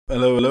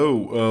Hello,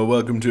 hello.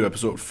 Welcome to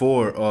episode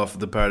 4 of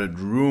The Padded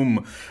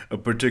Room, a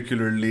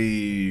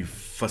particularly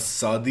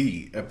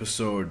fasadi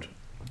episode,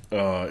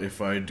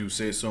 if I do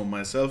say so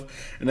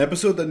myself. An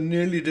episode that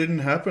nearly didn't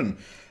happen,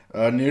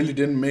 nearly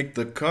didn't make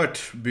the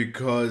cut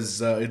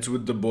because it's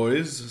with the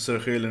boys,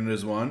 Sarkhail and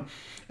Rizwan,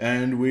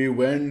 and we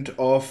went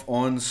off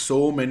on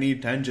so many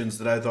tangents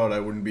that I thought I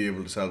wouldn't be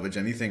able to salvage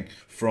anything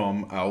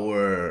from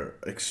our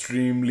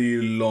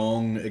extremely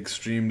long,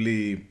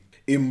 extremely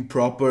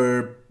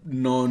improper,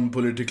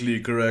 non-politically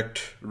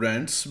correct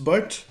rants,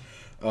 but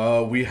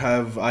I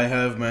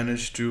have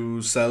managed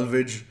to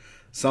salvage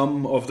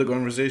some of the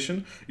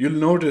conversation. You'll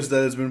notice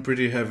that it's been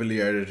pretty heavily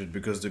edited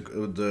because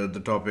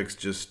the topics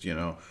just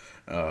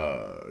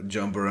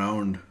jump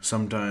around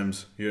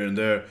sometimes here and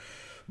there.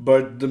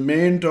 But the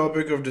main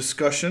topic of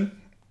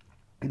discussion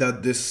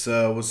that this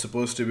was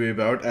supposed to be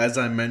about, as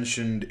I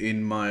mentioned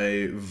in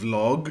my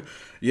vlog.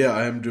 Yeah,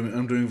 I'm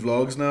doing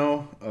vlogs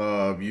now.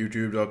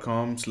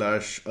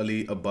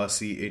 YouTube.com/Ali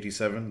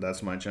Abbasi87.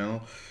 That's my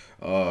channel.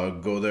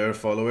 Go there,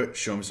 follow it,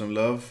 show me some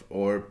love,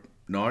 or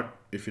not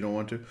if you don't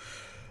want to.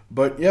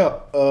 But yeah,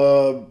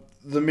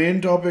 the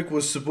main topic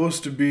was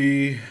supposed to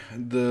be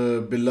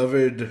the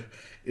beloved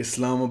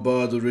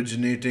Islamabad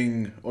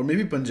originating, or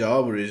maybe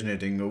Punjab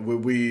originating.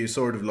 We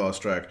sort of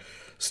lost track.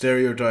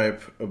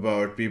 Stereotype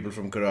about people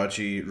from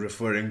Karachi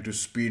referring to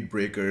speed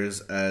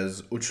breakers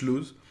as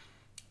Uchhloos.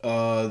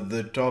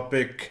 The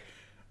topic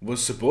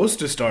was supposed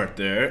to start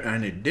there,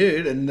 and it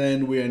did, and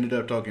then we ended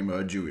up talking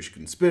about Jewish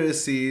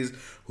conspiracies,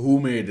 who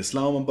made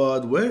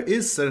Islamabad, where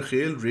is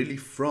Sarkhail really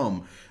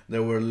from?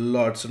 There were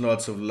lots and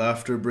lots of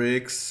laughter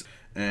breaks,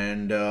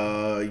 and we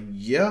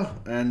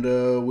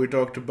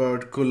talked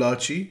about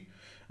Kolachi,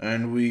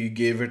 and we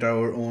gave it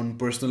our own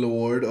personal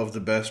award of the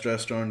best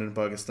restaurant in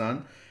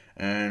Pakistan.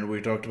 And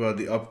we talked about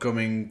the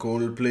upcoming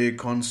Coldplay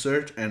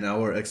concert and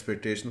our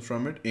expectations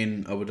from it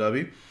in Abu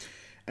Dhabi.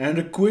 And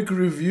a quick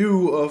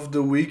review of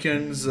The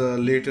Weeknd's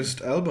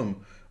latest album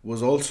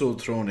was also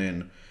thrown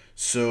in.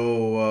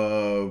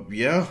 So,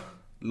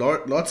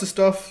 lots of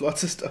stuff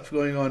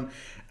going on.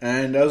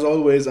 And as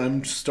always,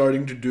 I'm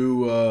starting to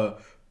do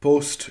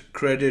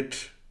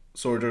post-credit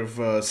sort of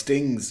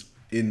stings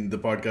in the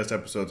podcast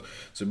episodes.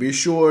 So be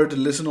sure to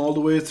listen all the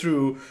way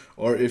through,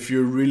 or if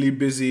you're really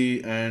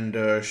busy and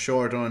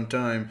short on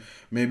time,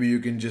 maybe you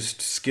can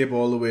just skip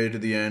all the way to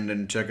the end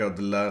and check out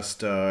the last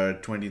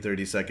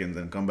 20-30 seconds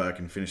and come back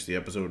and finish the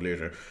episode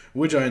later,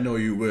 which I know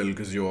you will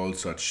because you're all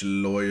such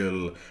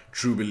loyal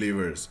true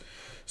believers.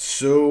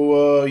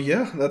 So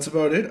that's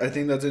about it. I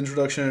think that's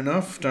introduction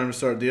enough. Time to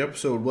start the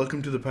episode.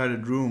 Welcome to The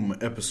Padded Room,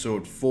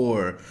 episode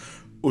 4,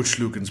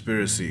 Uchhloo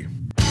Conspiracy.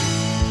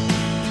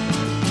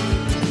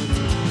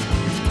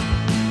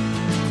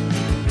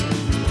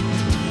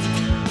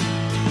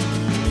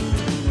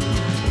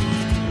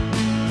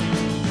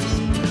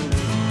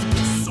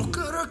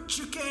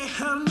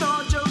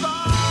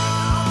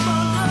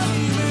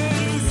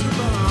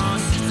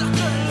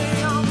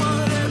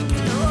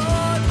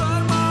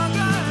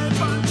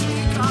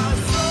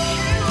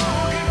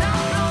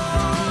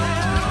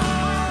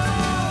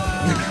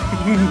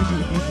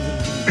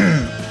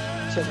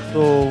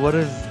 So, what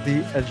is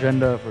the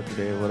agenda for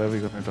today? What are we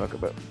going to talk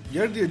about?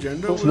 Yeah, the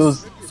agenda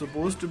was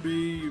supposed to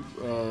be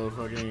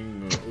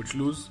fucking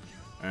Uchhloos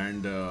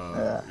and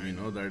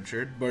that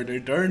shit. But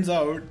it turns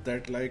out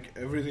that like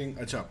everything,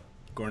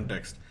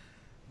 context.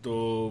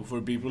 So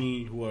for people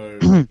who are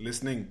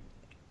listening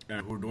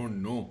and who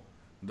don't know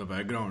the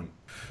background.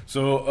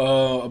 So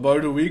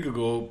about a week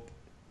ago,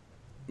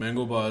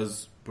 Mango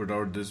Baz put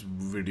out this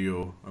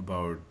video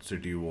about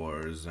city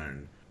wars,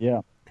 and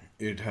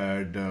it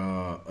had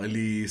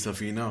Ali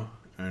Safina,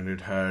 and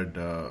it had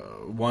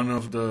one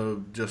of the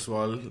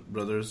Jaswal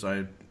brothers.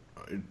 I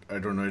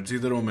don't know. It's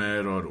either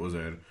Omer or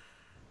Uzair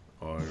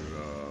or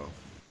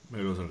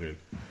hello Sarkhail.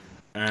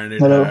 And it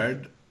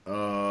had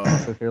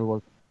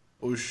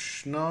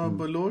Ushna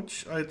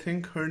Baloch, I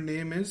think her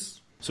name is.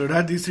 So it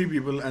had these three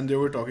people, and they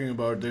were talking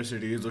about their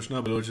cities.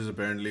 Ushna Baloch is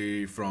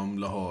apparently from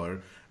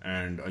Lahore,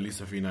 and Ali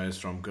Safina is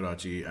from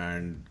Karachi,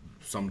 and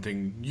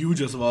something New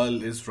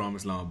Jaswal is from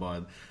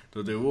Islamabad.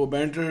 तो वो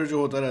banter जो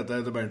होता रहता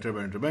है, तो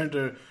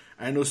banter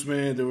and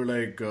उसमें they were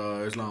like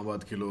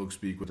Islamabad के लोग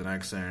speak with an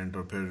accent,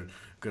 और फिर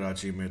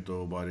कराची में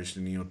तो बारिश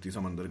नहीं होती,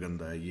 समंदर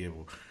गंदा है, ये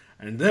वो.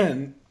 And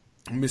then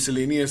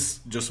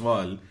miscellaneous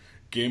Jaswal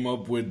came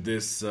up with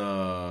this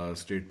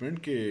statement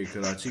कि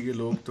कराची के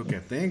लोग तो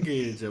कहते हैं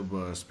कि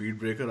जब speed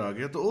breaker आ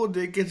गया तो वो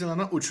देख के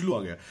चलाना उछलू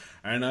आ गया.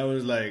 And I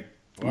was like,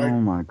 what?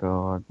 Oh my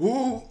god.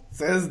 Who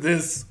says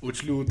this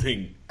Uchhloo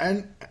thing?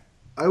 And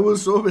I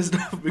was so pissed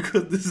off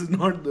because this is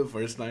not the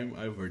first time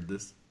I've heard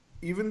this.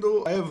 Even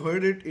though I have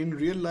heard it in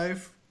real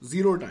life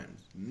 0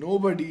 times.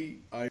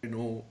 Nobody I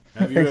know.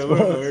 Have you ever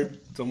heard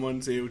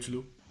someone say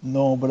Uchhloo?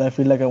 No, but I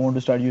feel like I want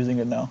to start using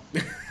it now.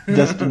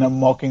 Just in a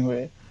mocking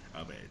way.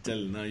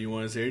 Now you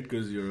want to say it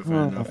because you're a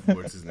fan of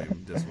what's his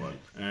name, Jaswal.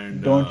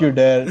 And Don't you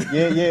dare.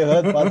 ये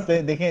गलत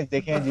बातें देखें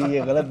जी,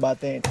 ये गलत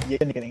बातें ये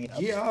नहीं करेंगे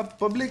आप. ये आप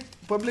public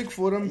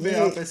forum पे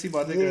आप ऐसी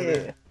बातें कर रहे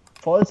हैं.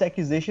 false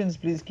accusations,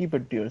 please keep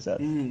it to yourself.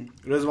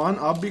 Rizwan,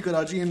 आप भी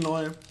कराची इन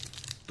लॉ हैं,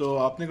 तो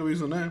आपने कभी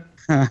सुना है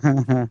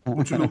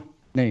उछलू?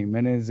 नहीं,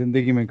 मैंने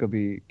जिंदगी में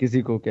कभी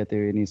किसी को कहते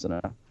हुए नहीं सुना.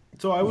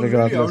 So I was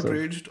really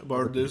outraged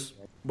about this,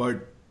 but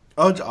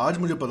आज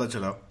मुझे पता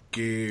चला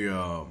कि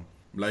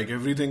like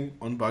everything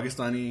on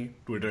Pakistani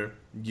Twitter,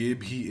 ये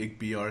भी एक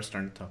PR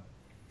stunt था,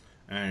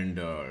 and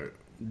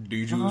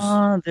D-Juice.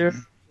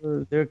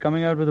 They're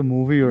coming out with a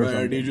movie or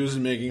something. D-Juice is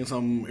making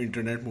some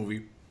internet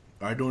movie.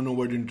 I don't know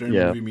what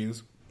internet movie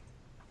means,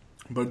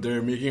 but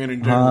they're making an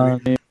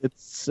internet movie.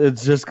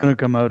 It's just gonna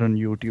come out on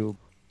YouTube.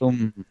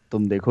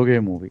 तुम देखोगे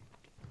movie?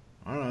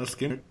 I don't know,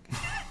 skim it.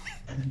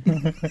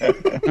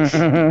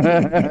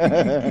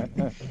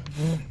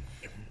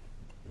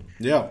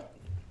 Yeah.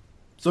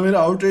 So मेरा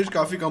outrage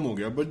काफी कम हो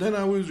गया, but then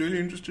I was really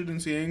interested in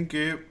seeing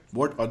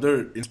what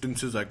other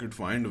instances I could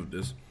find of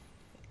this.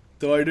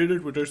 So I did a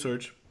Twitter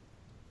search,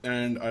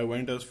 and I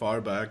went as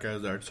far back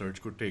as that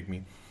search could take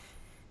me,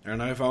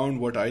 and I found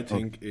what I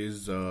think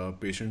is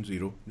Patient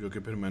Zero, जो कि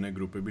फिर मैंने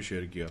group पे भी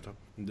share किया था.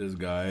 This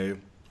guy.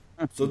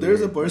 So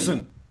there's a person,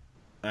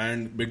 and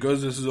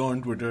because this is on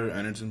Twitter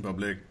and it's in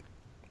public,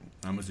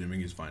 I'm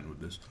assuming he's fine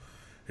with this.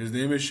 His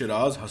name is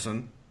Shiraz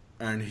Hassan,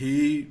 and he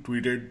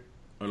tweeted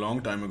a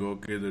long time ago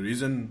that the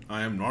reason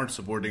I am not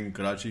supporting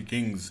Karachi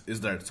Kings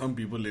is that some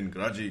people in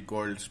Karachi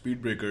called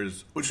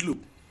speedbreakers Uchhloo.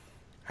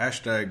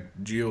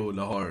 #Geo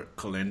Lahore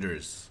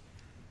calendars.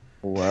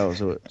 Wow,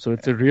 so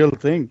it's a real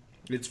thing.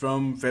 It's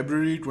from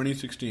February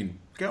 2016.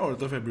 क्या और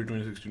था February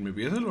 2016 में?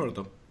 PSL और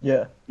था?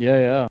 Yeah.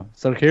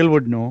 Sarkhel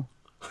would know.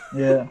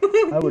 Yeah,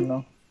 I would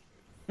know.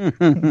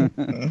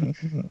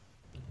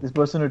 This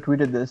person who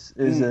tweeted this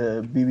is a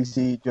BBC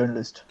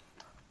journalist.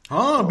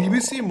 हाँ,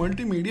 BBC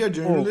multimedia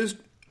journalist,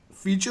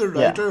 feature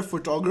writer,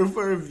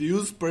 photographer,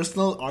 views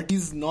personal art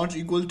is not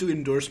equal to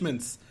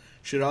endorsements.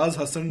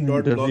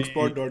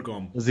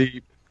 ShirazHassan.blogspot.com.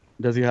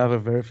 Does he have a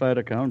verified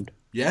account?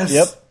 Yes.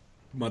 Yep.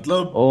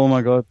 मतलब Oh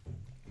my god.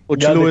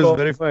 Uchhloo is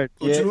verified.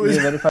 ये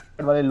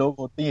verified वाले लोग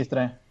होते हैं इस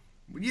तरह.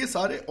 ये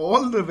सारे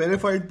all the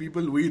verified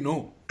people we know,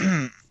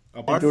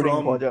 apart including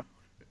from Khwaja.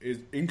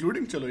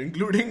 including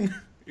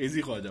AZ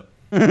Khwaja.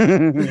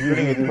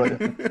 Including AZ Khwaja.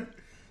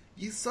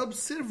 ये सब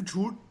सिर्फ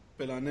झूठ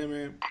फैलाने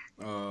में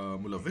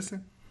मुलव्विस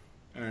हैं,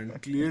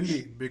 and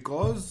clearly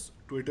because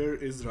Twitter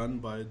is run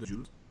by the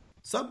Jews,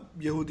 सब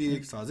यहूदी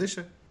एक साजिश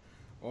है,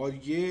 और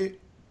ये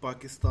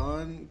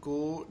पाकिस्तान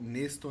को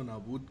नेस्तो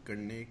नाबूद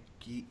करने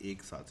की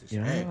एक साजिश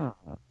है.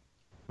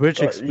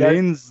 Which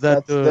explains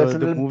that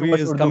the movie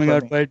is coming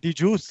out by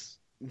D-Juice.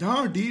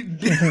 हाँ,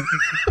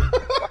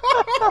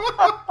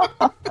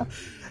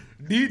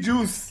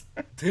 D-Juice.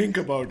 Think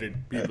about it,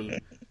 people.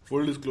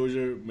 Full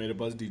disclosure, मेरे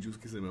पास D-Juice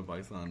की सिम है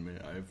पाकिस्तान में.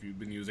 I've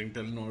been using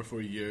Telenor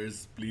for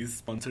years. Please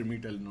sponsor me,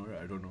 Telenor.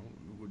 I don't know.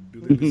 Do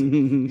they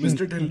listen?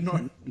 Mr.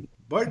 Telenor.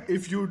 But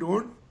if you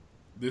don't,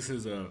 this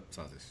is a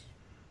साजिश.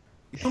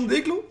 तुम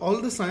देख लो,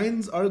 all the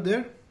signs are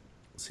there.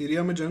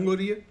 Syria में जंग हो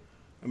रही है,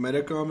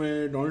 America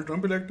में डोनाल्ड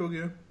ट्रंप इलेक्ट हो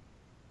गया,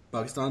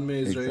 पाकिस्तान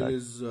में Israel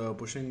is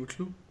pushing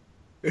Uchhloo.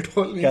 It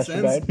all makes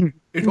sense.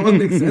 It all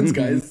makes sense,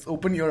 guys.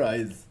 Open your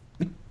eyes.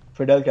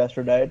 Fidel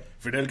Castro died.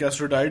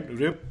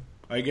 RIP,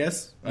 I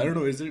guess. I don't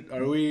know.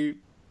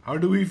 How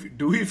do we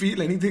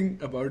feel anything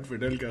about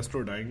Fidel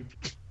Castro dying?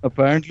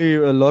 Apparently,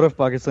 a lot of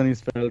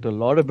Pakistanis felt a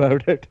lot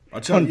about it.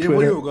 अच्छा, ये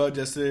वही होगा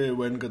जैसे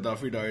when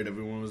Gaddafi died,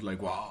 everyone was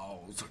like, wow,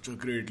 such a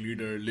great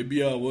leader.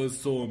 Libya was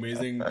so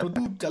amazing. तो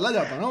तू चला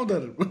जाता ना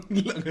उधर,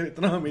 अगर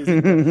इतना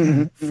amazing.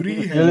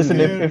 Free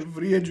healthcare,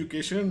 free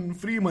education,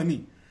 free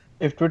money.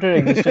 If Twitter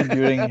existed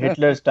during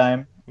Hitler's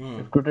time,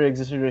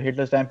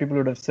 people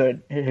would have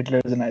said, hey,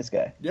 Hitler is a nice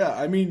guy.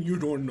 Yeah, I mean, you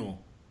don't know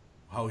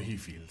how he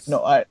feels.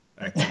 No,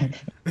 Actually.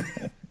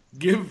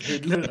 Give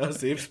Hitler a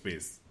safe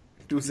space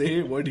to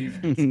say what he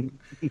feels.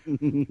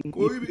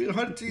 कोई भी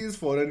हर चीज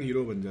foreign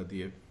hero बन जाती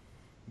है.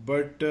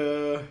 But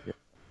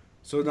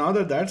so now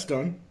that that's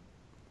done,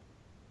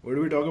 what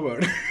do we talk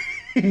about?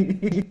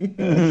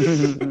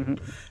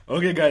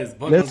 Okay, guys,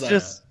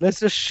 let's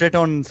just shit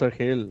on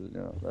Sarkhel.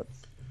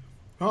 That's.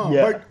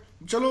 But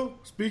चलो,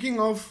 speaking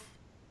of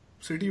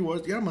city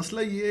wars, यार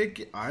मसला ये है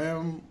कि I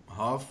am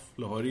half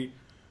Lahori.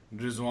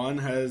 Rizwan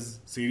has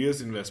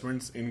serious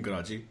investments in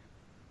Karachi.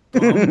 तो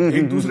हम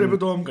एक दूसरे पे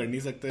तो हम कर नहीं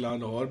सकते.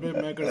 लाहौर पे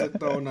मैं कर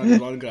सकता हूँ ना,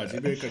 रिजवान कराची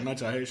पे करना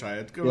चाहे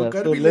शायद,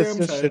 कर भी ले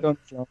हम शायद.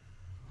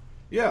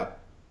 Yeah,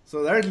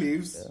 so that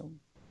leaves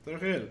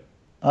Sarkhel.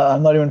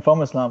 I'm not even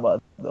from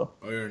Islamabad though.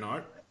 Oh, you're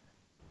not?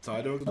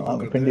 सारे वक्त तो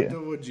करते रहते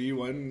वो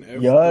G1,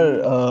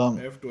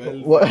 F2,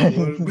 F12,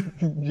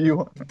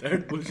 G1.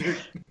 That bullshit.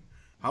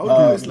 How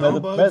do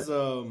Islamabad's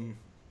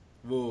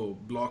वो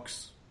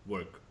blocks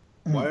work?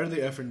 Why are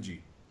they F and G?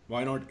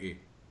 Why not A?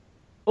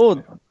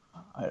 Oh,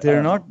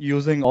 they're not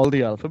using all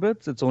the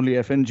alphabets. It's only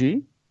F and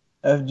G.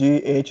 F G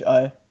H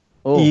I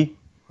E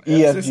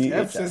F G.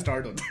 F से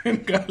start होता है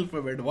इनका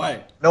alphabet.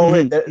 Why? No,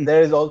 wait.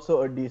 There is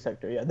also a D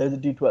sector. Yeah, there's a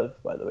D12,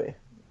 by the way.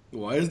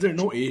 Why is there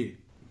no A?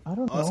 I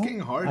don't know. Asking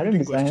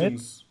hard-hitting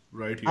questions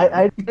right here.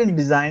 I didn't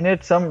design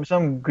it.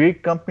 Some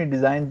Greek company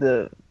designed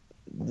the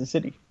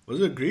city. Was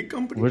it a Greek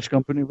company? Which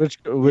company? Which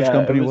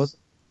company was?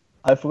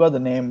 I forgot the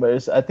name,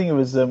 but I think it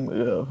was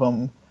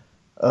from.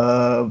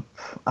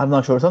 I'm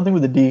not sure. Something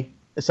with a D.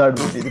 It started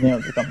with the name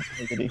of the company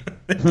with a D.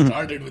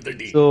 Started with a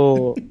D.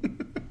 So,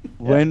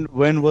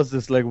 when was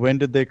this? Like, when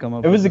did they come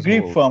up? It was a with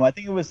Greek this firm. I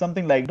think it was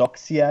something like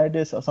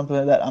Doxiadis or something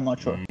like that. I'm not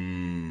sure.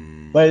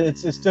 But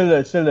it's still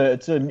a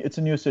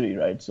new city,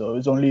 right? So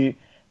it's only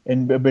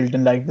built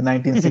in like the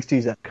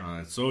 1960s.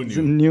 It's so It's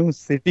a new. new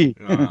city.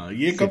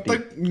 ये कब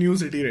तक new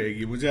city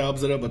रहेगी मुझे आप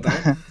जरा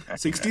बताएं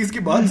 60s के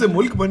बाद से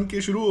मुल्क बन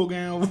के शुरू हो गए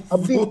हैं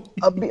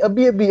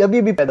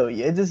अभी पैदा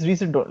हुई है just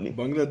recent only.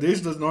 Bangladesh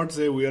does not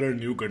say we are a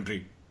new country.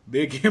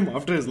 They came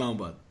after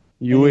Islamabad.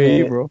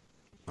 UAE, bro.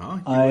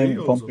 UAE I'm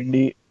from also.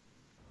 Pindi.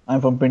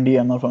 I'm from Pindi.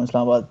 I'm not from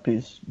Islamabad.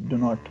 Please do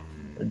not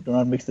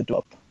mix the two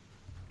up.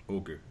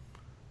 Okay.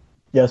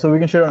 Yeah, so we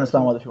can share on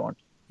Islamabad if you want.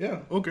 Yeah,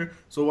 okay.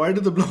 So why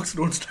do the blocks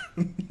not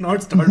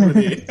start with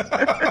A?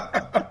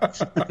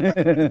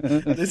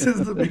 This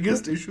is the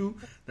biggest issue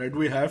that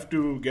we have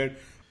to get.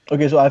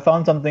 Okay, so I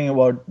found something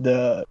about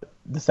the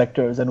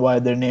sectors and why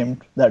they're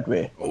named that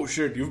way. Oh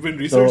shit, you've been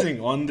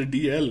researching on the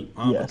DL.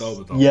 Yes.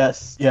 Batao.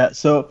 Yes, yeah.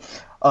 So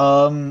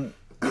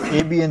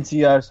A, B, and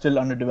C are still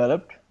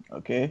underdeveloped.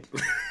 Okay.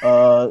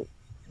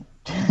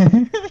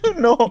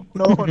 No.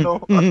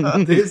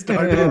 They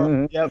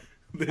started. Yep.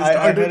 They I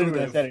heard started it with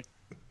when I F. said it.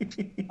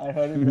 I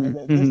heard it when I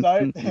said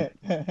it.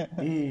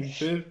 They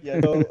started. Yeah,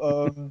 so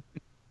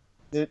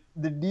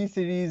the D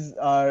series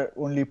are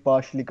only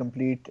partially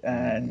complete,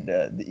 and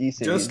the E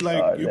series Just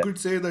like are you left. could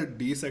say that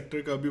D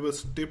sector का भी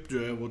बस tip जो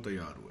है वो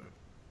तैयार हुआ है.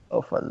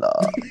 Oh, Allah.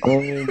 Oh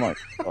my god.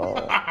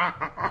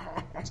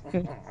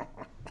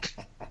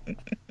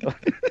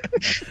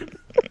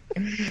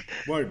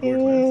 What?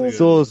 Man?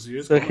 So,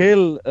 Serious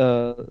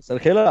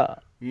Sarkhela,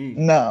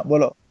 Nah,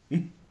 bolo.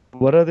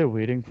 what are they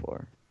waiting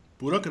for?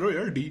 पूरा करो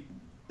यार D.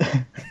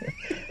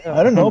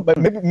 I don't know, but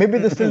maybe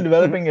they're still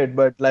developing it,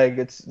 but like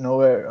it's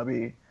nowhere.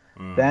 Abhi,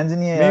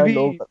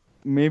 Tanzania,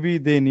 Maybe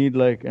they need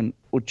like an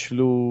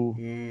Uchhloo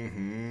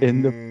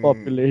in the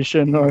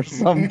population or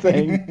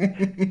something.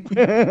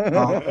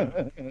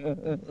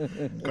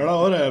 खड़ा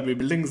हो रहा है अभी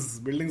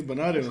buildings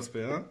बना रहे हैं उस पे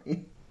हाँ.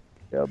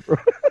 Yeah, bro.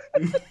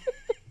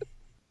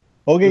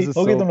 होगी This is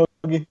तुम so- लोग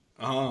होगी.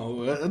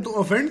 हाँ तो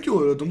offend क्यों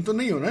हो रहे हो तुम तो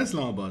नहीं हो ना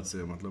इस्लामाबाद से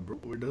मतलब bro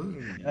it doesn't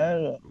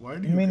why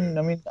do you care?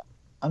 I mean,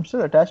 I'm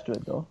still attached to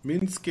it though.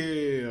 means के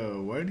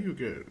why do you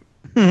care?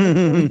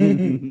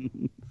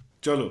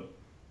 चलो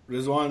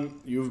Rizwan,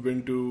 you've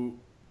been to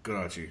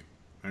Karachi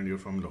and you're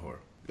from Lahore.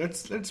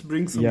 Let's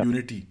bring some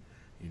unity,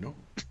 to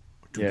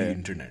the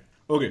internet.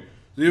 Okay,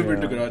 so you've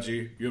been to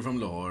Karachi, you're from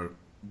Lahore.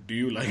 Do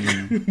you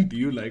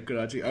like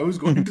Karachi? I was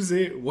going to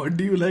say what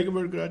do you like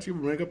about Karachi,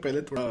 but मैंने कहा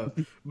पहले थोड़ा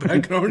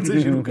background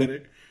से शुरू करें.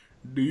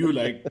 Do you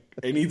like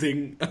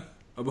anything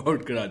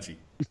about Karachi?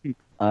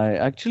 I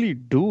actually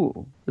do.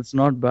 It's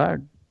not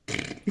bad.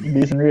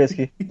 बीवी सुन रही है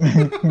इसकी.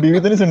 बीवी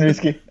तो नहीं सुन रही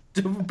इसकी.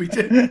 जब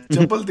पीछे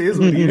चप्पल तेज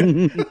हो रही है.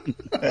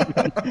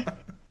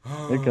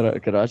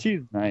 Karachi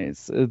is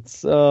nice. It's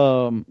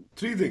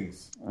Three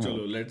things.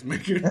 Chalo, let's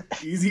make it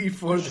easy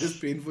for this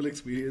painful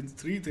experience.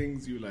 Three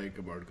things you like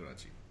about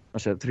Karachi.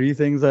 Asha, three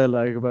things I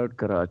like about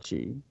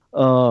Karachi.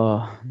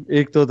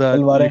 Ek to that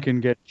Alwara.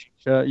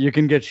 you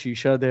can get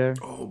shisha there.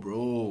 Oh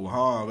bro,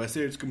 हाँ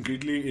वैसे it's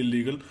completely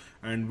illegal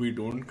and we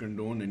don't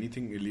condone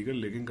anything illegal.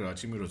 लेकिन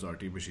कराची में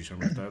रोजाटी पे शीशा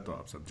मिलता है तो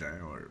आप सब जाएं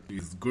और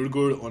please good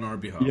on our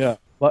behalf. Yeah,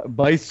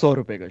 2200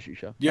 रुपए का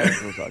शीशा. Yeah.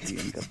 रोजाटी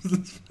इनका.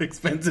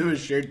 Expensive as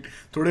shit.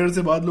 थोड़े देर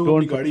से बाद लोग Don't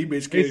अपनी गाड़ी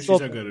बेच के it's so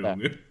शीशा कर रहे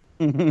होंगे.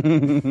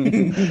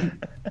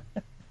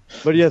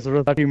 But yes,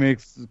 Rotati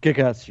makes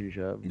kick-ass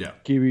shisha. Yeah.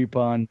 Kiwi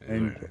pan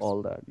and Nice.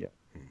 all that. Yeah.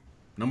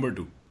 Number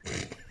 2.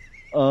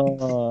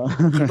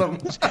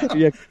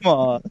 Yeah, come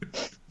on.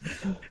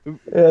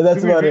 Yeah,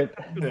 that's about it.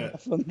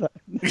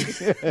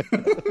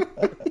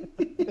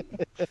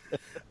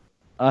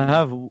 I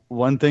have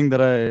one thing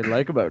that I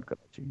like about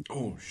Karachi.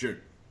 Oh shit.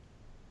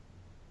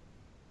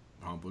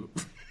 हाँ बोलो.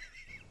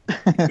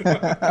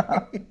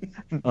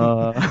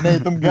 नहीं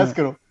तुम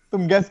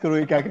gas करो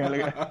ये क्या कहने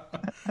लगा.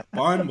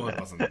 पान बहुत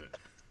पसंद है.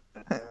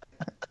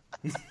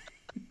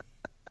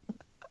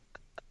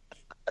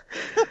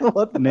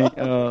 नहीं,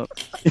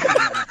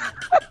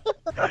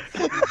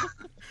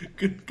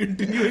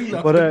 Continuing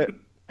what laughter.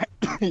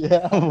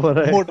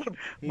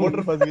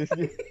 मोटर फंस गई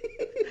इसकी.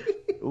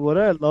 what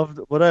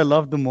I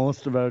love the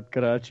most about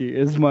Karachi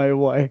is my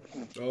wife.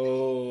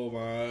 Oh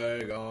my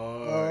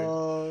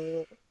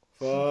god.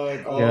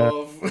 Fuck Yeah.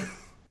 off.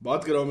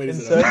 बात कराओ मेरी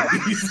से.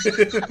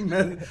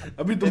 मैं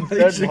अभी तुम्हारी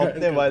Insert शिकायत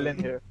Hopne violin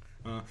here.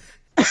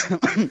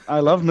 I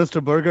love Mr.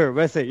 Burger.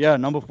 वैसे, yeah,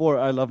 number 4,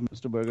 I love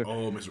Mr. Burger.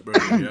 Oh, Mr. Burger.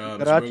 Yeah,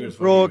 Mr. Karachi, Burger is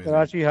bro, fucking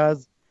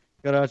amazing.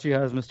 Karachi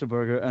has Mr.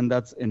 Burger, and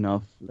that's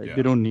enough. Like Yeah.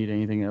 they don't need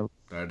anything else.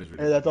 That is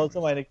really Hey, that's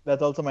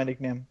also my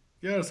nickname.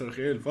 Yeah, Sir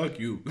Khail, fuck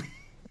you.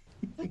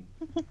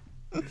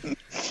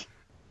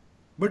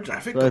 But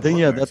traffic. So I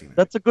think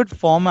that's a good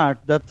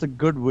format. That's a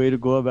good way to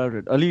go about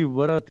it. Ali,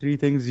 what are 3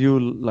 things you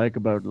like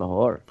about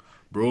Lahore?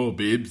 Bro,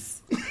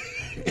 babes.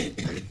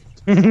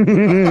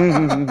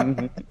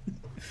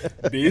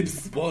 Babes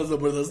बहुत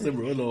जबरदस्त है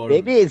bro Lahore.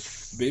 Babies.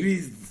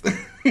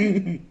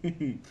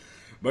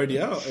 But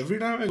yeah, every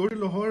time I go to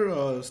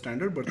Lahore,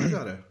 standard बढ़ता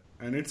जा रहा है,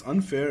 and it's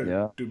unfair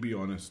to be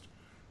honest.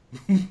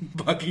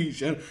 बाकी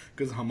शहर,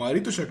 because हमारी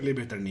तो शक्लें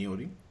बेहतर नहीं हो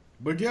रही.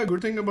 But yeah,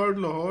 good thing about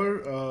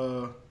Lahore,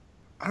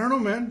 I don't know,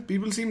 man.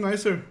 People seem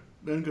nicer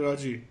than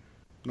Karachi.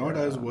 Not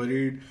as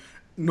worried.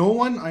 No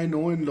one I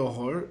know in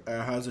Lahore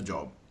has a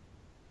job.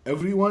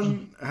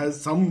 Everyone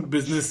has some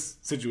business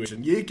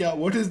situation.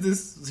 What is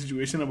this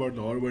situation about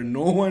Lahore where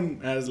no one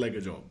has like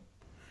a job?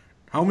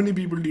 How many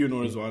people do you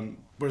know, Rizwan,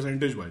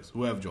 percentage-wise,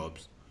 who have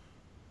jobs?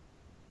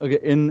 Okay,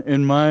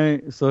 in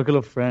my circle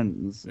of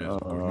friends. Yes,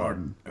 of course, not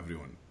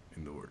everyone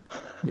in the world.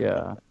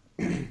 Yeah.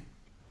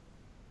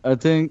 I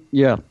think,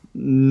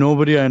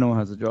 nobody I know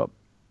has a job.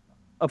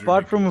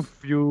 Apart from a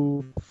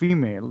few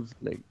females,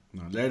 like...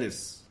 No,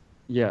 ladies.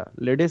 Yeah,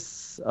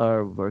 ladies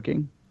are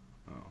working.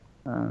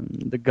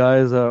 And the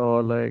guys are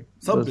all like...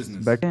 सब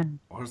business. बैठे हैं.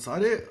 और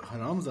सारे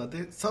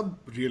हरामजादे सब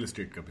real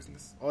estate का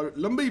business. और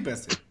लंबे ही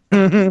पैसे.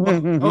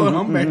 और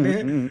हम बैठे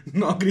हैं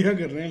नौकरियां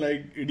कर रहे हैं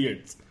like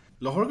idiots.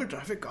 लाहौर का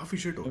ट्रैफिक काफी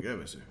shit हो गया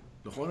वैसे.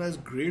 Lahore has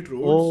great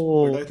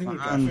roads, but I think the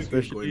traffic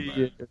is going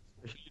bad.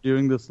 Especially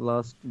during this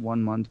last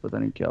 1 month, पता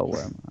नहीं क्या हुआ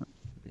है, man.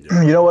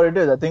 Yeah. You know what it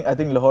is? I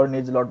think Lahore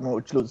needs a lot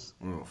more Uchhloos.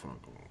 Oh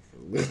fuck off.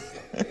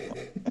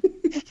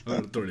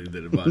 और थोड़ी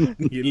देर बाद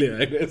ये ले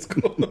आएगा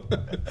इसको.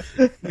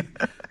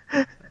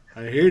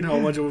 I hate how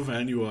much of a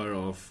fan you are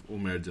of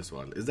Umair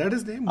Jaswal. Is that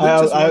his name?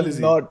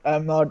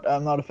 I'm not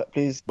a fan.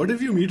 Please. What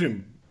if you meet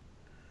him?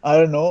 I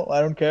don't know. I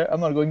don't care.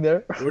 I'm not going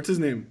there. What's his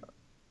name?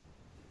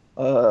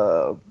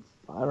 I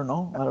don't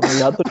know.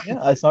 याद तो नहीं है.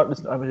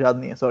 याद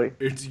नहीं है. Sorry.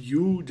 It's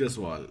you,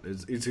 Jaswal.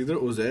 It's either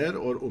Uzair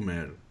or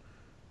Umair.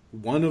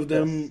 One of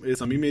them is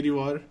Sami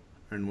Meriwar,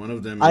 and one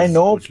of them is I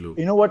know. Uchhloo.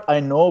 You know what? I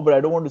know, but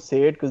I don't want to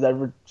say it because that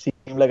would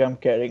seem like I'm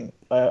caring.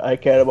 I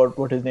care about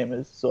what his name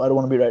is, so I don't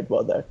want to be right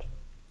about that.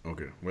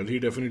 Okay. Well, he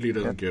definitely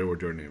doesn't care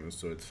what your name is,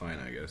 so it's fine,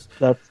 I guess.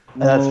 That's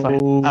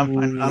fine.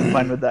 I'm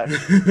fine with that.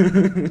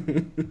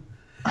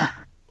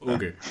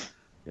 Okay.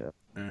 Yeah.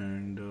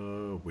 And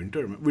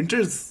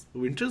winters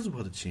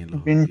बहुत अच्छी हैं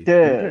लोगों की.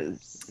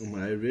 Winters.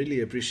 I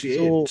really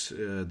appreciate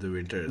the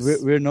winters.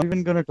 We're not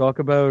even going to talk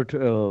about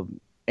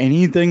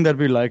anything that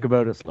we like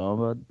about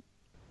Islamabad.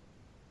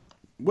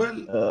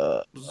 Well,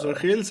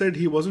 Zarkhail said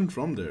he wasn't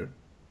from there.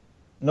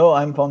 No,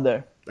 I'm from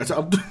there. That's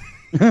up.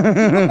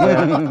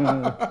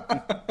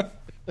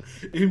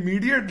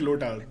 Immediate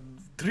lota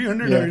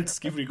 300 hertz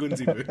की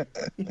frequency पे.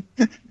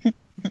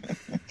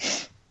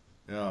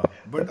 Yeah,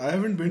 but I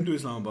haven't been to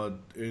Islamabad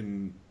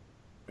in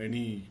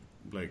any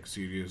like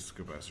serious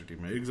capacity.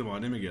 मैं एक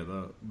ज़माने में गया था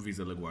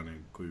visa लगवाने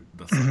कोई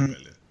 10 साल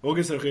पहले.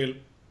 Okay, Sarkhail,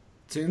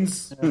 since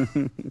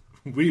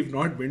we've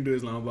not been to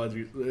Islamabad,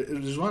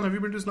 Rizwan, have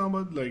you been to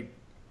Islamabad like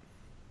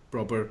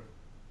proper?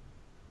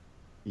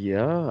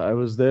 Yeah, I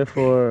was there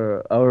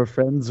for our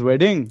friend's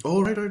wedding.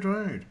 Oh,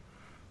 right.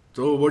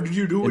 So what did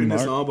you do in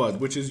March.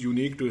 Islamabad, which is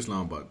unique to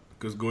Islamabad?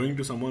 Because going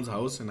to someone's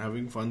house and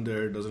having fun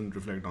there doesn't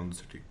reflect on the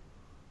city.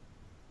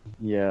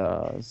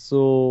 Yeah,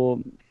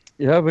 so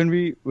when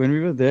we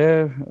were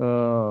there,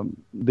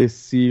 they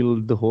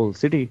sealed the whole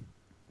city.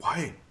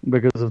 Why?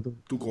 Because of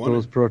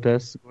those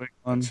protests going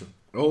on.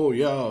 Oh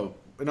yeah,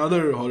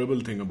 another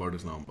horrible thing about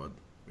Islamabad,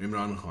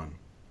 Imran Khan.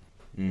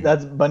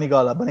 That's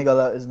Banigala.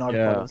 Banigala is not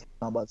part of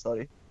Islamabad.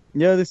 Sorry.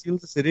 Yeah, they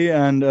sealed the city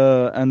and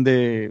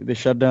they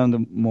shut down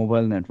the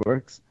mobile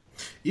networks.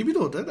 ये भी तो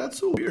होता है. That's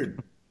so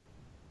weird.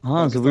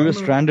 So we were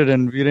stranded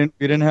and we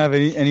didn't have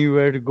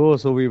anywhere to go,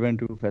 so we went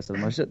to Faisal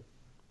Masjid.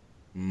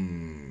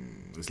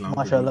 Islam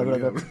माशाल्लाह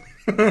brother.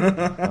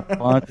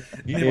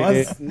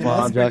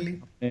 वहाँ जाके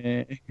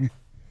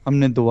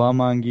हमने दुआ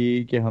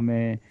मांगी कि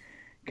हमें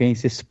कहीं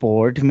से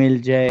स्पोर्ट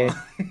मिल जाए.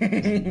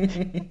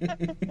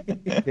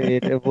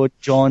 फिर वो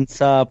जॉन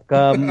साहब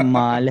का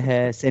माल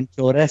है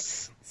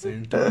Centaurus.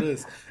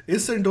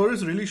 Is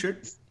Centaurus really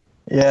shit?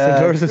 Yeah,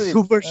 Centaurus is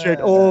super shit.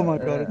 Oh my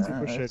god, it's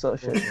super shit. So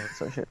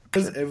shit.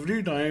 Because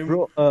every time,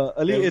 bro,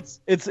 Ali, it's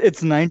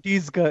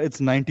 90s ka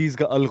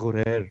Al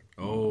Ghurair.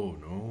 Oh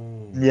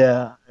no.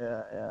 Yeah.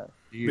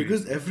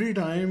 Because every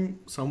time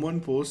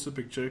someone posts a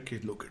picture,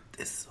 kid, look at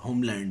this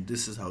homeland.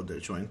 This is how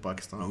they're showing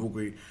Pakistan. वो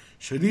कोई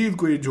शदीद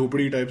कोई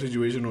झोपड़ी type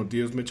situation होती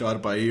है, उसमें 4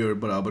 पाई और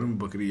बराबर में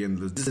बकरी है.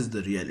 This is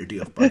the reality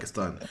of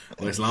Pakistan.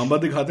 और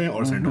इस्लामाबाद दिखाते हैं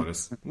और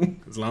सेंटोरस.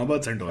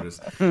 इस्लामाबाद सेंटोरस.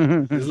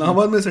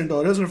 इस्लामाबाद में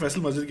सेंटोरस और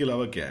फैसल मस्जिद के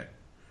अलावा क्या है?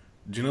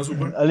 Jinnah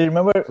super. Ali,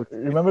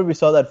 remember we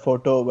saw that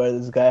photo where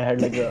this guy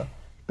had like a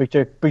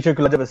picture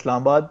collage of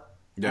Islamabad.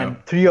 Yeah. And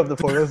 3 of the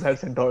photos had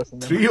Centaurus in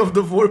them. 3 of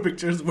the 4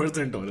 pictures were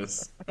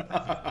Centaurus.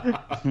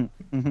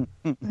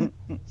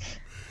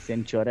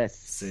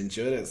 Centaurus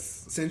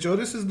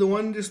is the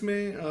one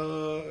जिसमें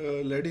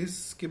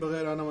ladies के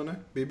बगैर आना मना है,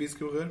 babies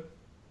के बगैर.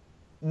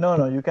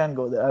 No, you can't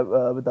go there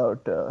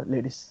without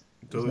ladies.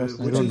 तो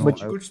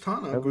कुछ था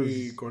ना,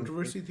 कोई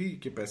controversy थी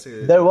कि पैसे.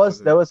 There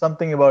was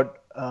something about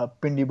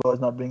Pindi boys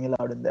not being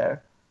allowed in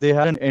there. They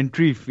had an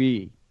entry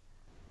fee.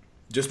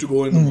 Just to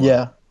go in the mall.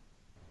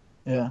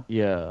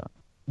 Yeah.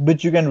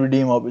 Which you can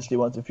redeem obviously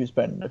once if you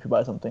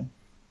buy something.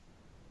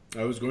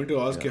 I was going to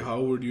ask you,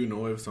 how would you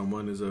know if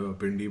someone is a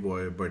Pindi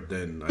boy, but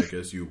then I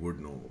guess you would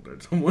know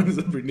that someone is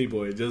a Pindi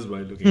boy just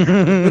by looking at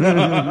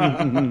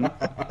him.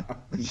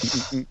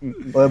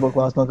 ओए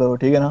बकवास मत करो,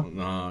 ठीक है ना?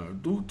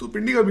 हाँ, तू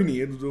पिंडी का भी नहीं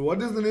है.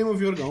 What is the name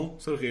of your गाँव,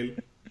 Sarkhel?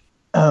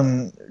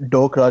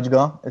 Dok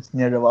Rajgaon. It's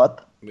near Rawat.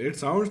 It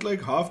sounds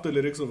like half the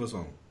lyrics of a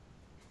song.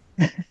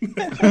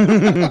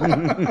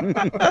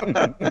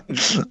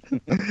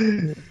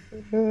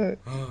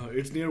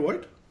 It's near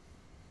what?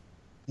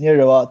 Near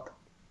Rawat.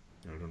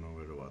 I don't know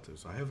where Rawat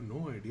is. I have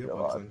no idea.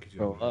 Pakistan की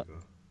geography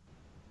का.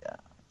 Yeah,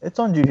 it's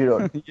on GT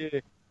Road.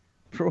 ये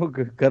bro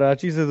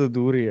Karachi से तो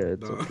दूर ही है.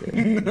 It's okay.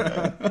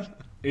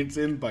 It's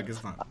in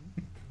Pakistan.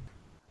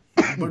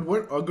 But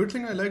what a good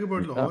thing I like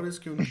about Lahore is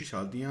कि उनकी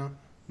शादियाँ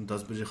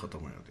 10 बजे खत्म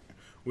हो जाती हैं,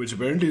 which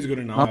apparently is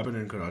going to now happen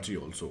in Karachi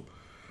also.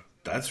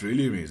 That's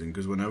really amazing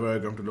because whenever I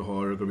come to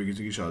Lahore, कभी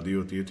किसी की शादी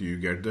होती है, तो you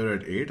get there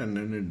at 8 and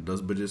then at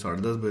 10 बजे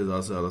 10:30 बजे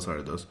ज़्यादा से ज़्यादा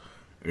 10:30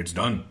 it's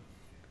done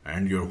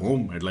and you're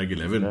home at like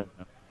 11.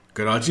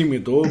 Karachi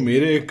में तो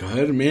मेरे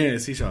घर में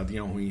ऐसी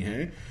शादियाँ हुई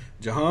हैं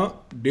जहाँ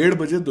 1:30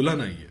 बजे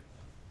दुल्हन आई है.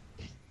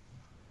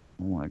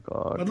 Oh my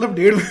God. मतलब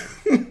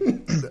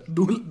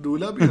 1:30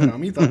 दूल्हा भी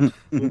हरामी था,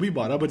 वो भी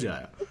 12 बजे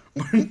आया,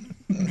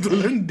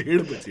 दुल्हन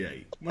 1:30 बजे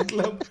आई.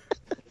 मतलब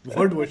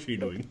what was she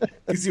doing?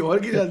 किसी और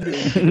की शादी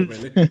हुई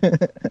पहले.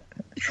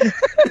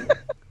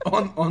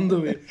 On the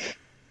way.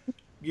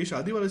 ये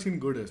शादी वाला सीन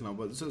गुड है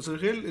इस्लामाबाद.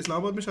 सरखेल,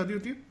 इस्लामाबाद में शादी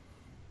होती है?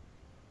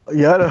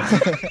 यार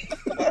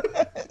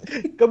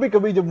कभी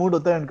कभी जब मूड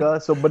होता है इनका.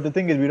 So but the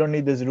thing is we don't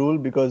need this rule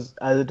because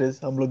as it is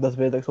हम लोग 10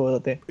 बजे तक सो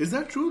जाते हैं. Is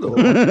that true though?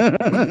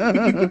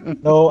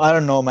 No, I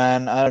don't know,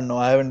 man. I don't know.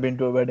 I haven't been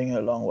to a wedding in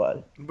a long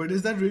while. But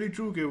is that really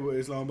true कि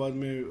इस्लामाबाद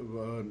में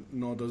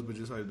 9-10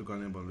 बजे सारी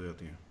दुकानें बंद हो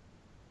जाती हैं?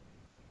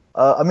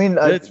 I mean,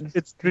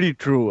 It's pretty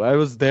true. I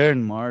was there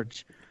in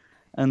March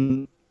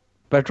and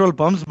petrol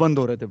pumps बंद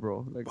हो रहे थे bro.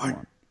 Like come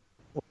on.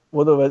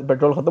 वो तो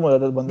पेट्रोल खत्म हो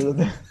जाता है, बंद हो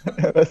जाते हैं.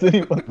 वैसे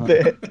नहीं बनते.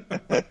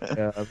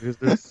 Yeah, because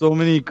there's so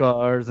many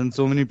cars and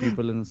so many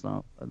people in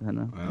Islamabad, है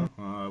ना?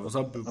 हाँ, वो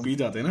सब पी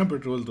जाते हैं ना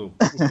पेट्रोल. तो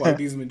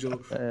पार्टीज में जो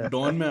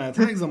डॉन में आया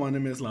था एक जमाने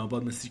में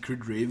इस्लामाबाद में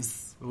सीक्रेट रेव्स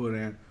हो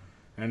रहे हैं.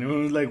 And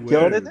everyone was like, क्या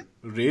हो where? रहे थे?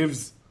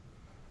 Raves.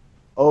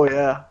 Oh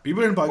yeah.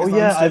 People in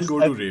Pakistan still go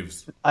to raves.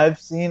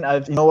 You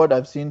know what?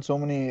 I've seen so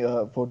many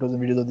photos and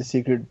videos of the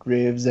secret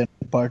raves and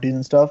parties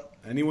and stuff.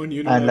 Anyone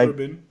you know And ever like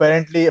been?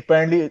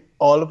 apparently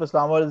all of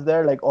Islamabad is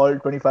there, like all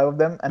 25 of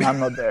them, and I'm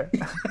not there.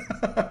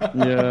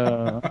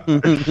 Yeah.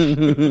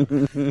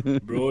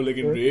 Bro,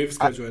 लेकिन raves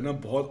का जो है ना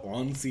बहुत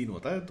on scene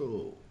होता है, तो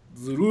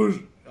जरूर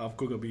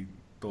आपको कभी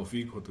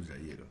तौफीक हो तो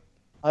जाइएगा.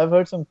 I've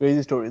heard some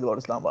crazy stories about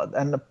Islamabad,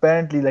 and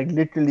apparently, like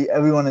literally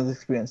everyone has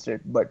experienced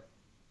it, but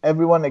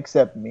everyone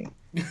except me.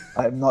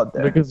 I'm not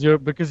there. Because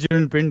you're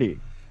in Pindi.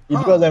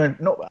 Because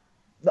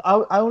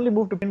I only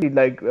moved to Pindi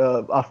like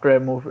after I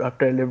moved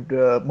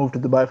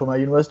to Dubai for my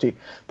university.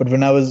 But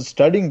when I was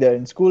studying there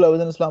in school, I was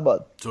in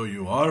Islamabad. So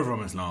you are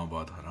from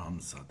Islamabad,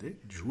 haramzade.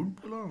 झूठ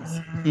बोला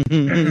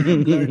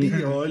हमसे. Bloody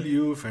all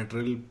you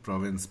federal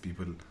province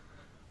people.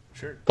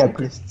 Sure.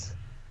 Capitalists.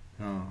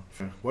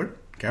 What?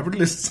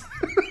 Capitalists?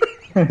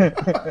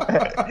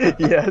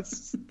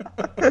 Yes.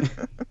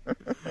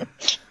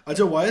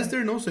 Acha, why is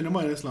there no cinema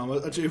in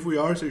Islamabad? Acha, if we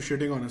are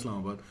shitting on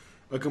Islamabad,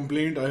 a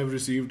complaint I have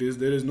received is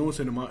there is no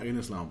cinema in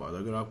Islamabad.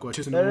 अगर आपको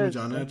अच्छे cinema में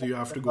जाना है, तो you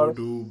have to go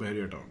to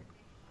Bahria Town.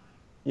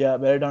 Yeah,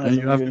 Bahria Town. And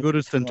you have to go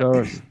to St.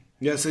 Charles.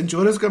 Yeah, St.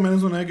 Charles का मैंने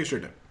सुना है कि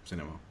shit है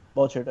cinema.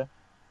 बहुत shit है.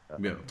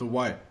 Yeah, so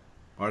why?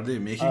 Are they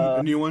making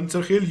a new one?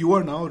 Sarkhel, you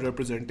are now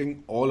representing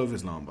all of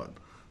Islamabad.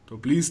 So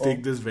please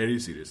take this very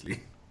seriously.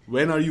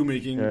 When are you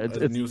making a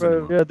new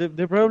cinema? Yeah,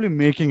 they're probably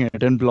making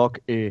it in Block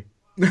A.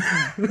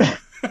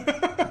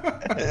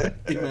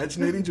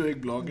 Imaginary जो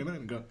एक block है ना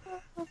इनका.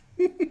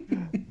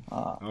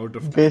 Out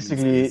of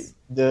basically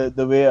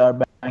the way our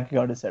bank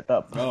account is set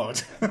up. Oh.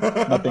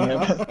 Nothing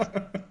else.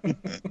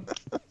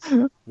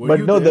 But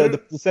no, the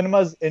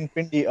cinemas in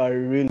Pindi are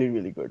really,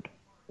 really good.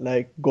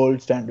 Like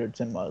gold standard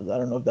cinemas. I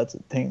don't know if that's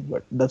a thing,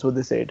 but that's what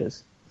they say it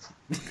is.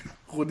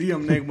 खुद ही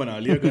हमने एक बना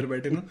लिया घर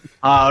बैठे ना.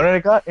 हाँ, उन्होंने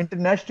कहा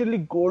internationally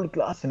gold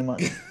class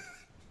cinemas.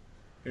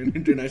 And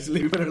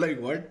internationally we were like,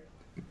 what?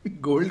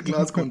 Gold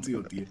class कौन सी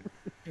होती है?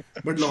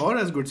 But Lahore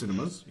has good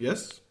cinemas,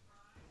 yes.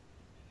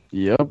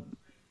 Yep.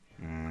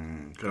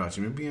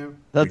 Karachi में भी हैं.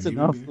 That's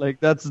enough. Like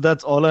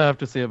that's all I have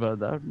to say about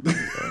that.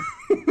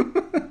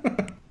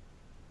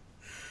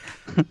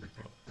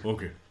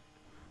 Okay.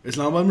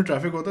 Islamabad में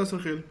traffic होता है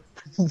Sarkhel?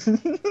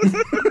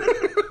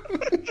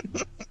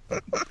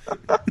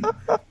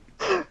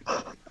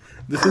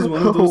 This is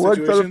one of those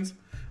situations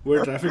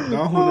where traffic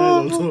ना होना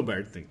is also a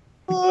bad thing.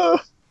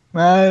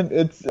 Man,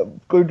 it's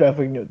कोई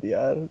traffic नहीं होती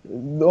यार.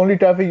 The only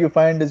traffic you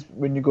find is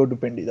when you go to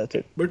Pindi. That's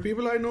it. But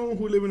people I know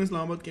who live in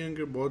Islamabad कहेंगे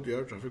कि बहुत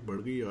यार traffic बढ़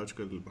गई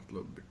आजकल.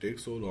 मतलब it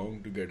takes so long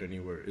to get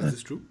anywhere. Is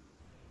this true?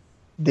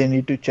 They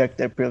need to check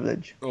their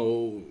privilege.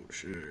 Oh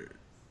shit.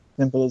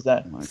 Simple as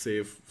that.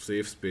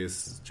 Safe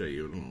space चाहिए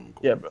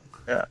उनको. Yeah, bro.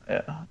 Yeah.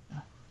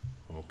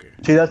 Okay.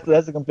 See,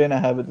 that's the complaint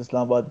I have with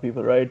Islamabad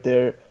people, right?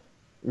 They're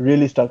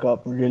really stuck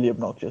up, really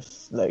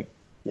obnoxious. Like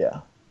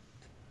Yeah.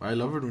 I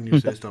love it when you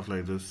say stuff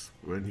like this,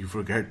 when you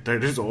forget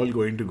that it's all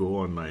going to go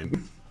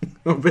online.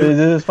 This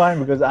is fine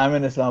because I'm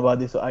in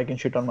Islamabad, so I can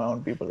shit on my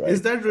own people, right?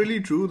 Is that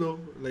really true though?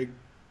 Like,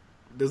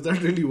 does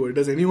that really work?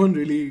 Does anyone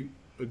really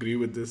agree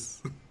with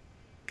this?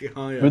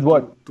 With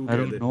what? I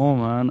don't know,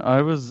 man.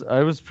 I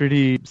was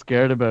pretty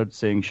scared about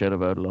saying shit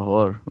about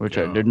Lahore, which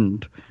I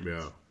didn't.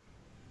 Yeah.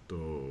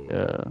 So,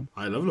 Yeah.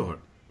 I love Lahore.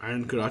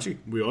 And Karachi.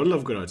 We all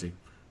love Karachi.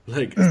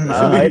 Like,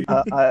 especially...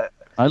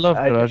 I love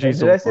Karachi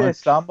so Did I much. say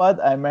Islamabad?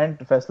 I meant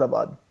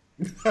Faisalabad.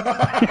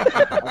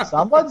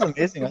 Islamabad's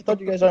amazing. I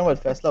thought you guys were talking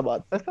about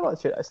Faisalabad.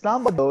 Faisalabad shit.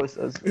 Islamabad though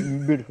is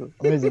beautiful,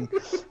 amazing.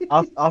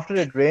 After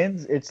it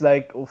rains, it's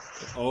like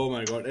oof. Oh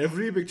my god.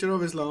 Every picture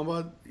of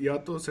Islamabad, ya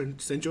to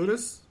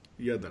Centuris,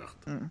 ya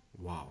Darakht.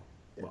 Wow.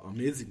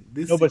 Amazing.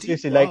 This No, but city,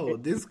 seriously, wow,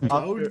 like this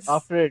clouds.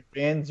 after it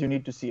rains, you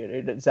need to see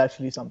it. It's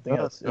actually something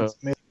else. It's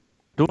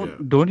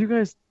amazing. Don't you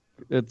guys?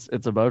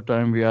 It's about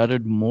time we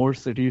added more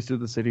cities to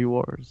the city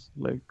wars.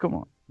 Like, come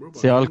on, Bro,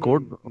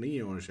 Sialkot, bro.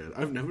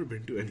 I've never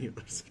been to any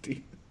other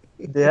city.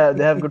 They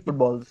have good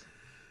footballs.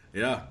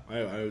 Yeah,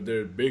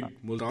 they're big.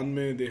 Multan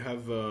mein they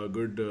have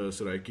good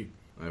Saraiki.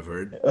 I've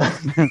heard.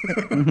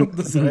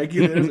 The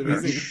Saraiki there is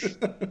amazing.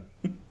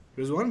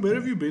 Rizwan, where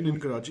have you been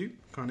in Karachi?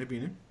 Khane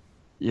peene?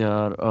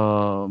 Yeah,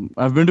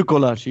 I've been to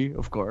Kolachi,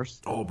 of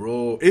course. Oh,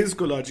 bro, is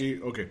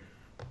Kolachi okay?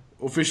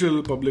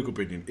 Official public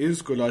opinion: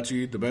 is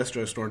Kolachi the best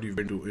restaurant you've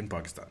been to in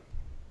Pakistan?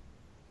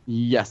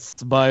 Yes,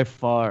 by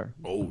far.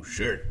 Oh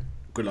shit.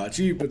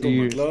 Karachi pe to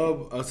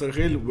matlab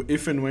Sarkhel,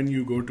 if and when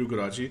you go to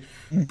Karachi,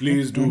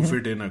 please do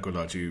fit in a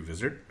Karachi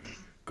visit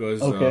because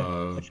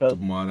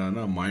तुम्हारा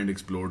ना mind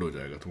explode हो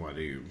जाएगा,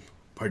 तुम्हारी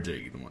फट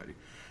जाएगी तुम्हारी,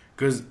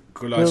 because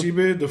Karachi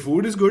पे the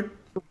food is good.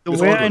 The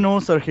way I know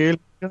Sarkhel,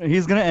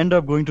 he's gonna end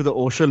up going to the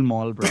Ocean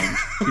Mall branch.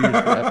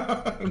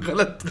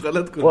 गलत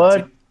Karachi.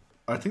 What?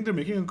 I think they're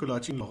making a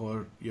Karachi in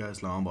Lahore,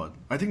 Islamabad.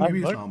 I think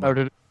maybe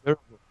Islamabad.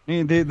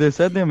 They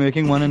said they're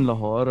making one in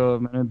Lahore.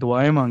 मैंने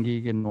दुआएं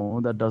मांगी कि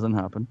no, that doesn't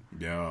happen.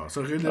 Yeah,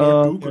 so there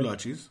are two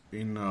Karachis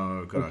in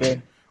Karachi.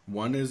 Okay.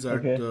 One is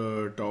at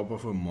the top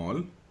of a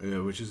mall,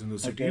 which is in the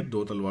city,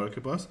 Do Talwar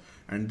ke paas,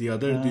 and the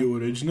other, the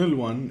original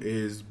one,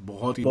 is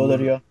बहुत ही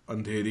दूर,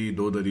 अंधेरी,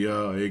 दो दरिया,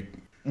 एक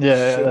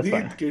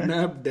शदीद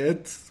kidnap,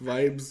 death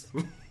vibes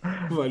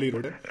वाली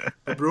road है.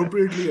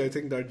 Appropriately, I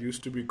think that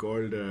used to be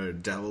called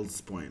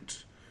Devil's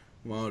Point.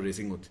 वहाँ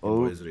racing होती थी,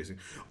 boys racing.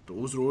 तो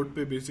उस road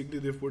पे basically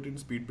they've put in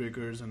speed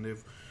breakers and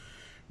they've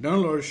done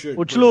a lot of shit.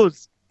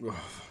 Uchhloos.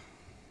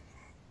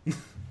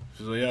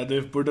 So yeah,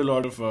 they've put a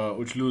lot of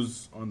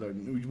Uchhloos on that.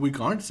 We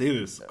can't say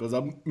this because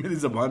अब मेरी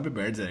ज़बान पे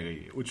बैठ जाएगा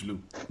ये Uchhloo.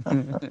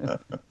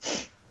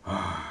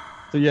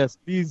 So yes,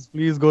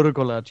 please go to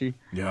Kolachi.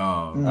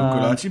 Yeah,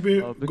 Karachi पे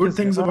good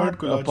things about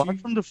Karachi. Apart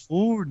from the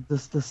food,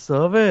 the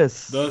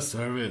service. The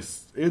service.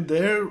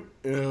 Their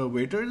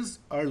waiters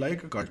are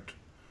like a cult.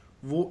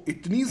 वो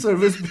इतनी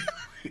सर्विस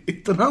पे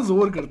इतना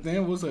जोर करते हैं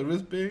वो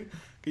सर्विस पे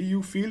कि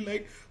you feel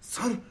like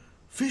sir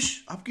fish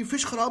आपकी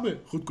फिश खराब है,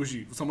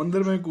 खुदकुशी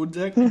समंदर में कूद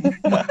जाए,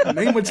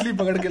 नई मछली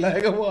पकड़ के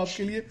लाएगा वो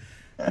आपके लिए.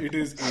 It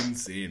is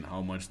insane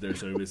how much their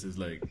service is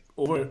like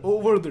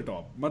over the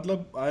top.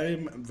 मतलब I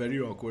am very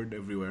awkward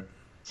everywhere.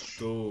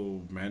 तो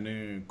मैंने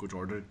कुछ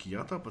ऑर्डर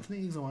किया था, पता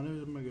नहीं एक ज़माने में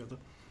जब मैं गया था,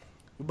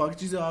 वो बाकी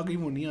चीज़ें आ गई,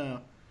 वो नहीं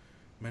आया.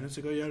 मैंने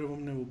से कहा यार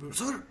हमने वो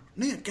सर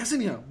नहीं कैसे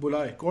नहीं आया,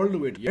 बुलाए, called the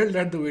waiter, yelled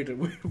at the waiter,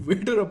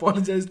 waiter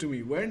apologized to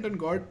me, went and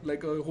got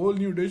like a whole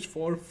new dish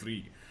for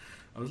free.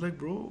 I was like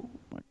bro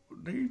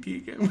नहीं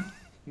ठीक है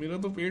मेरा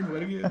तो पेट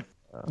भर गया.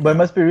 But it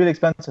must be really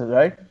expensive,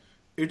 right?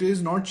 It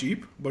is not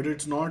cheap, but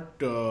it's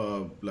not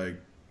like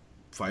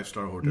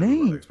 5-star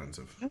hotel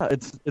expensive. Yeah,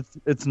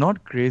 it's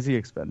not crazy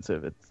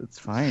expensive. It's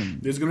fine.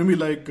 It's gonna be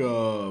like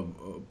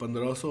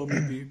 1500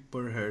 maybe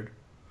per head.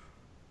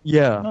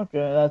 Yeah.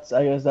 Okay,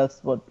 I guess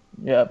that's what.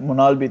 Yeah,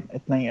 Munal bhi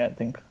itna hi hai, I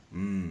think.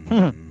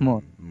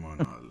 More.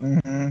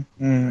 Munal.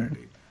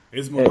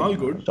 Is Munal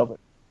good? Stop it.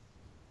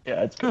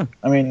 Yeah, it's good.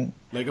 I mean,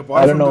 like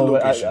apart from the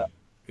location,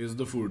 is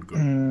the food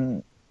good?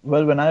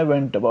 Well, when I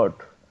went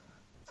about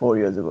 4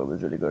 years ago, it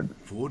was really good.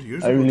 4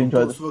 years I ago? really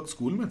enjoyed it. उस वक्त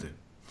school में थे?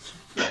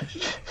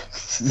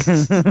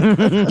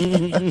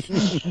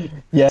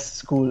 Yes,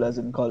 school as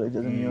in college,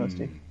 as in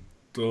university.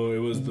 So it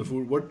was the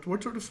food. What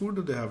sort of food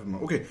do they have?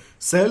 Okay,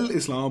 sell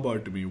Islamabad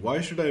to me. Why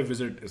should I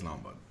visit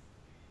Islamabad?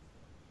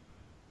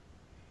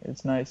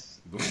 It's nice.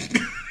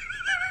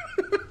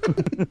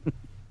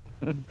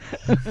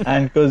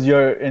 And because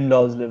your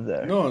in-laws live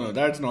there. No,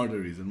 that's not the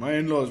reason. My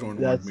in-laws don't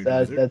want me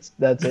to visit.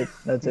 That's it.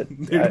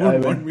 They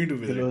don't want me to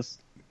visit.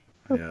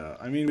 Yeah,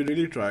 I mean, we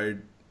really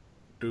tried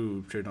to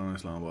shit on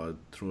Islamabad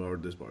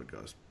throughout this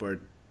podcast, but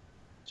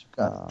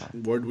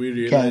what we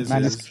realized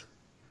is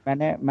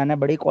मैंने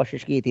बड़ी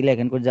कोशिश की थी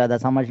लेकिन कुछ ज़्यादा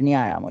समझ नहीं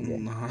आया मुझे.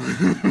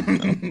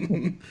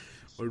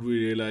 What we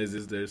realized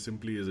is there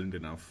simply isn't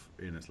enough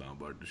in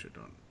Islamabad to shit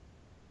on,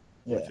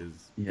 which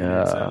is in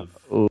itself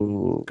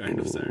kind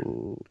of sad.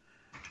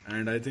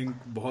 And I think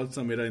बहुत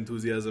सा मेरा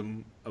enthusiasm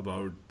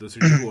about the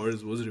city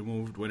wars was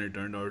removed when it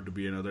turned out to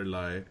be another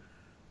lie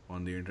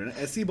on the internet.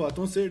 ऐसी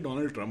बातों से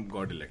Donald Trump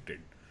got elected.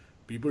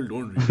 People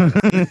don't read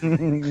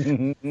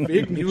that.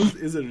 Fake news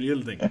is a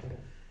real thing.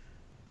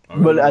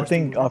 But I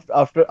think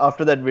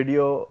after that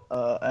video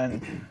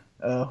and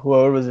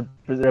whoever was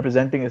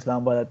representing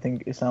Islamabad, I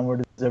think Islam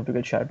would deserve to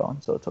get shat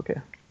on, so it's okay.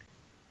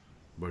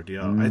 But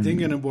yeah, I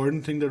think an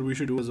important thing that we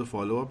should do as a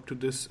follow-up to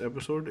this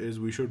episode is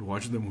we should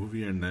watch the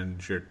movie and then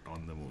shit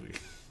on the movie.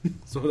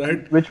 So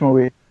that Which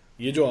movie?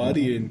 ये जो आ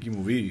रही है इनकी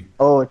movie.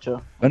 Oh,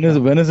 अच्छा.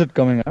 When is it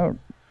coming out?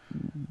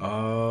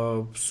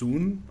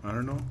 Soon. I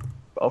don't know.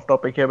 Off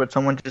topic here, but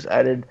someone just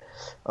added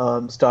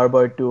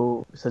Starboy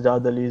to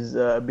Sajad Ali's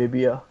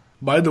Babia.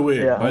 By the way,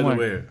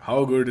 Yeah.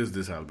 how good is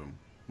this album?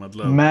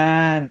 मतलब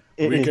Man,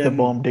 it is the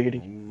bomb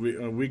diggity.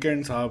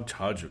 Weekend साहब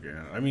छा चुके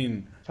हैं. I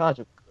mean,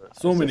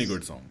 So many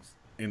good songs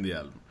in the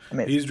album.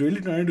 Amazing. He's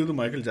really trying to do the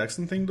Michael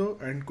Jackson thing though,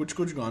 and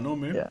कुछ गानों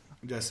में, Yeah.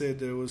 जैसे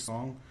there was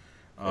song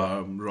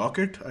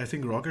Rocket. I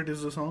think Rocket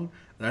is the song.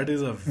 That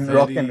is a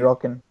very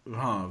Rockin'.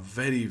 हाँ,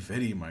 very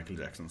very Michael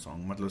Jackson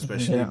song. मतलब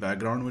especially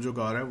background में जो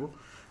गा रहा है वो.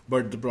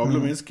 But the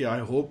problem is कि I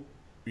hope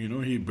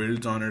he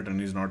builds on it and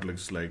he's not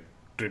like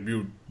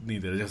tribute नहीं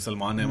दे रहा. जैसे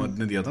सलमान अहमद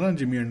ने दिया था ना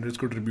Jimi Hendrix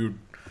को tribute.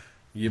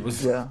 ये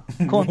बस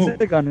कौन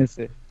से गाने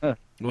से?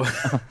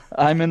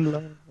 I'm in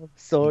love,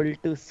 soul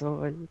to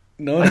soul.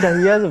 No.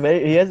 He has a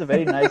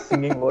very nice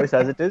singing voice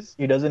as it is.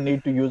 He doesn't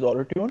need to use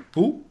autotune.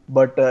 Who?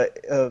 But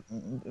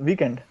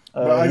Weeknd.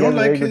 But I he don't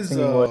has a very like good his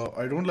singing voice.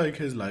 I don't like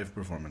his live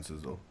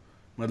performances though.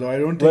 मतलब I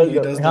don't think he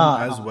does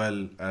them as well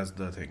as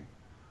the thing.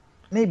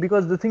 No,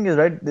 because the thing is,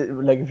 right,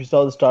 like if you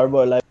saw the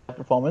Starboy live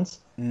performance,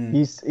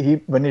 he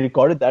when he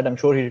recorded that, I'm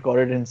sure he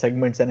recorded it in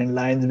segments and in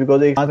lines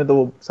because एक में तो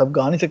वो सब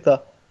गा नहीं सकता.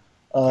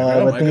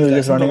 But thing is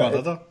just running.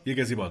 गाता था. ये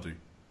कैसी बात हुई?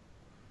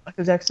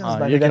 Michael Jackson,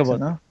 Michael Jackson,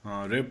 ना?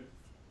 हाँ, rip.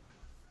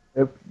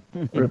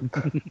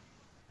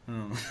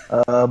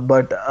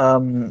 But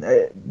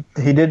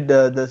he did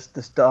the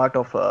start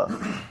of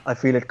I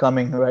Feel It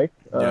Coming, right?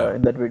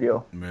 In that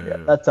video. Yeah,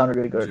 that sounded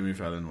really good. Jimmy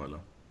Fallon wala.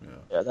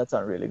 Yeah, that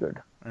sounded really good.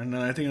 And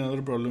I think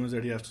another problem is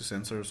that he has to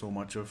censor so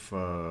much of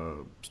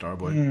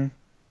Starboy.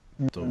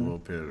 So वो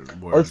फिर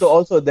words.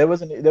 Also there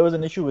was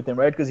an issue with him,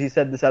 right? Because he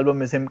said this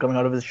album is him coming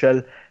out of his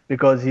shell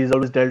because he's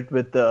always dealt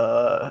with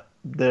the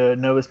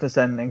nervousness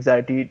and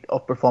anxiety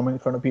of performing in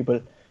front of people.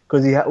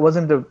 Because he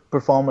wasn't a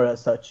performer as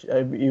such.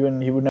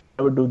 Even he would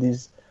never do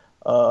these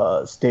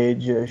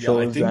stage shows. Yeah,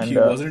 I think he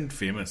wasn't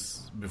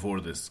famous before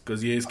this.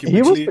 Because he was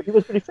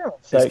pretty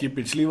famous. His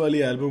पिछली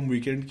वाली album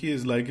Weekend की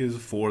is like his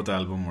 4th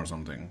album or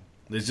something.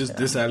 It's just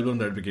this album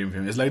that became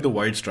famous. It's like the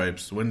White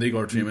Stripes when they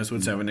got famous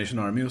with Seven Nation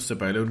Army. उससे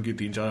पहले उनकी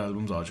 3-4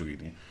 albums आ चुकी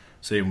थी.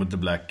 Same with the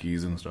Black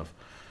Keys and stuff.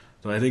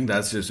 So I think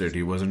that's just it.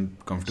 He wasn't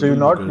comfortable. So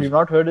you've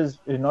not heard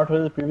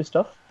his previous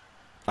stuff?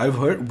 I've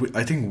heard.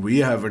 I think we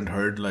haven't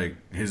heard like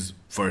his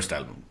first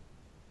album.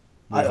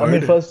 I've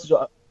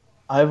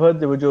heard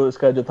the जो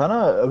इसका जो था ना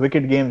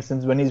Wicked Games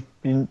since when he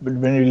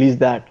released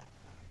that.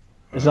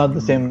 It's not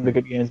the same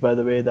Wicked Games by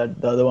the way that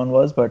the other one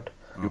was, but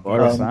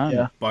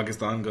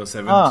Pakistan का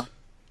 7th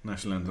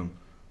national anthem.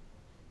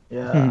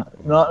 Yeah,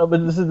 no,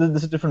 but this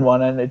is a different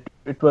one, and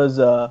it was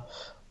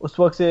उस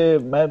वक्त से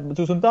मैं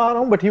तो सुनता आ रहा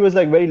हूँ, but he was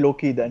like very low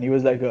key then. He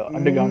was like a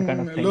underground kind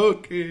of thing. Low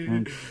key.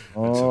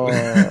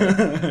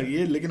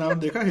 ये लेकिन आप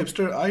देखा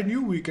hipster. I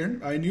knew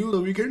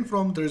the Weekend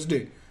from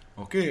Thursday.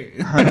 Okay.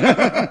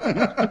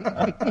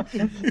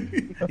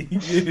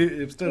 ये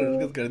hipster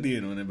हरकत कर दी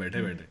इन्होंने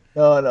बैठे बैठे.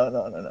 No.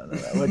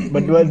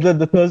 But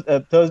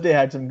the Thursday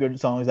had some good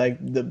songs like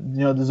the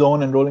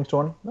Zone and Rolling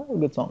Stone. No,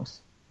 good songs.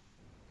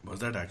 Was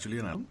that actually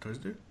an album,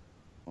 Thursday?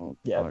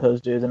 Yeah,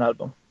 Thursday is an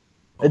album.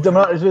 It's a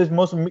kind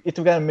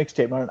of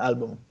mixtape, not an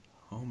album.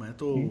 Oh, मैं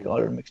तो You call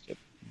it a mixtape.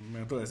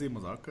 मैं तो ऐसे ही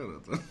मजाक कर रहा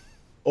था.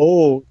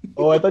 Oh,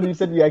 I thought you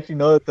said you actually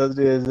know that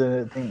Thursday is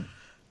a thing.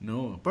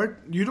 No, but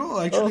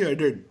actually I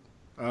did.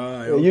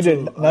 You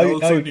did. I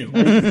also knew.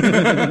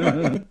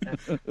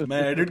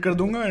 मैं edit कर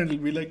दूंगा and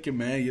it'll be like कि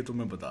मैं ये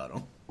तुम्हें बता रहा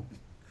हूँ.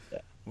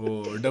 वो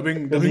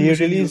dubbing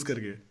machine use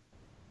करके.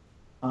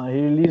 He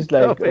released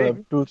like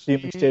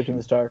 2-3 mixtapes in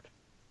the start.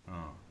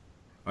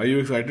 Are you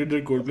excited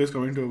that Coldplay is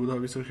coming to Abu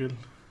Dhabi, Sarkhil?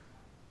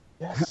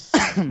 Yes.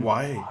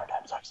 Why? God,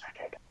 I'm so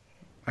excited.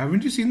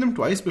 Haven't you seen them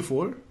twice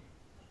before?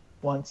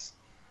 Once,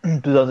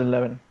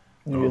 2011,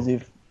 New Year's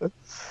Eve.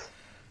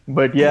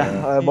 But yeah,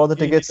 I bought the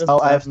tickets. Now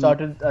I've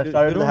started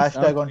the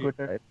hashtag on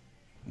Twitter.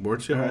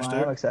 What's your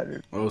hashtag? I'm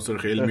excited. Oh,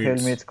 Sarkhil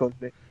meets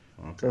Coldplay.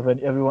 Okay. So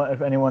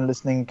if anyone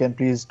listening can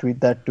please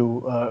tweet that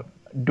to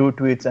do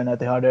tweets and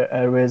Etihad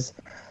Airways.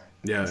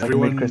 Yeah,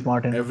 Chris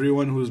Martin.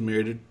 Everyone who's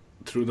made it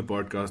through the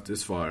podcast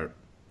this far,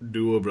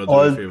 do a brother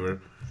a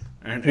favor.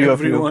 And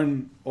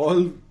everyone,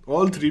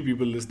 all 3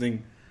 people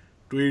listening,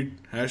 tweet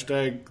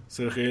hashtag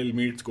Sarkhil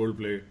meets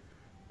Coldplay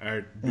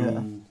at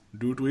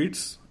do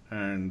tweets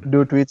and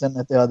do tweets and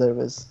Etihad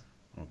Airways.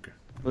 Okay.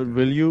 But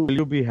will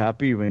you be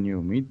happy when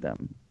you meet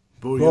them?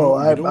 Bro,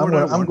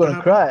 I'm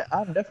gonna cry.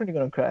 I'm definitely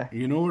gonna cry.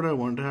 You know what I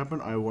want to happen?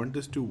 I want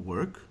this to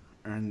work,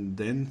 and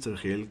then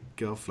Sarkhil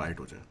ka flight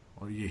ho jaye,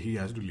 or he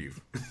has to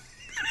leave.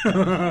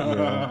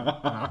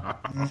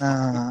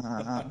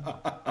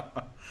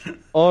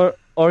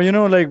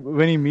 Or like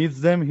when he meets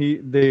them,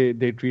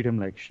 they treat him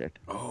like shit.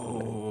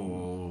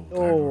 Oh, that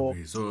Oh. would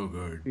be so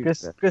good.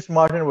 Chris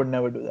Martin would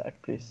never do that,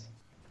 please.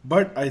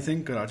 But I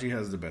think Karachi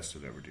has the best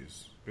celebrities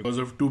because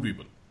of two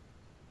people.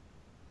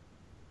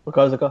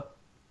 Wakazaka,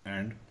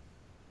 And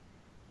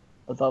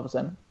Altaf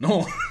Hussain.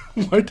 no,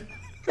 what?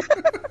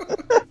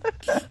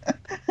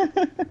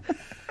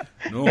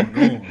 No.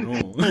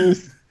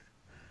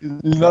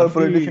 He's not a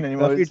politician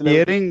anymore. काफी he's a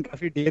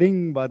celebrity. daring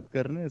बात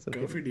कर रहे हैं sir.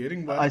 Kafi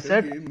daring baat I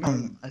said, karke,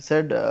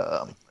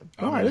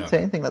 no, Amir I didn't Liaquat. say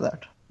anything like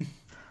that.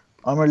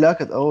 Amir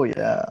Liaquat, oh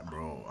yeah.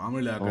 Bro,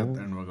 Amir Liaquat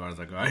and Waqar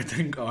Zaka, I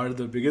think are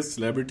the biggest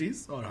celebrities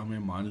और हमें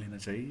मान लेना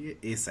चाहिए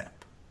ASAP.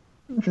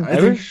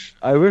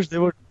 I wish they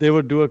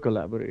would do a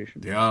collaboration.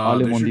 Yeah,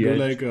 Alim they on should the do edge.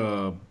 like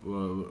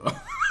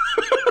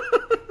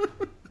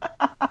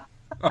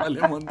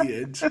Alim on the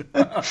edge.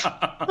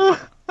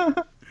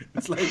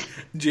 It's like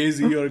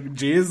Jay-Z or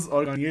Jay's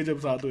और Kanye जब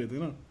साथ हुए थे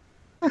ना.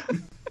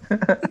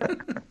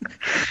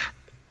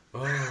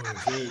 Oh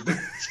shit.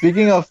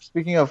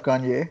 Speaking of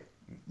Kanye,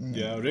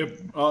 Yeah, Rip.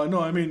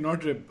 No, I mean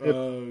not Rip.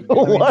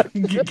 What?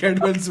 Get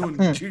well soon.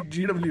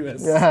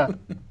 GWS.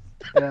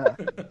 yeah.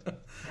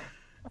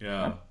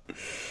 Yeah.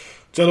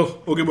 Chalo,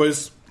 okay, boys.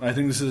 I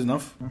think this is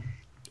enough.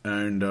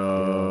 And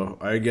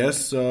I guess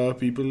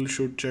people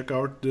should check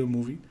out the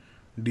movie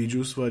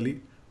D-Juice Wali.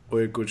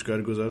 Oye Kuch Kar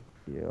Guzar.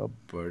 Yep.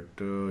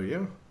 But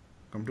yeah,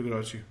 come to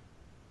Karachi.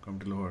 Come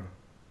to Lahore.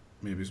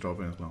 Maybe stop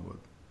in Islamabad.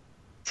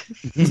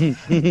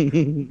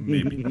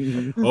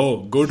 Maybe.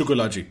 Oh, go to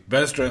Karachi.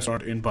 Best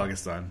restaurant in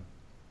Pakistan.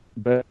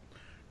 Best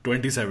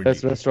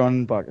 2017. restaurant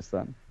in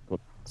Pakistan. Cool.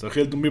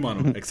 Sakhil, tum bhi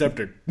mano.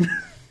 Accepted.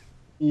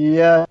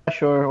 Yeah,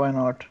 sure, why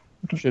not?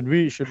 Should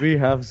we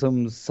have some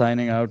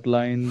signing out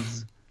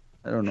lines?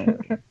 I don't know.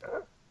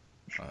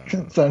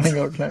 Signing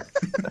out line.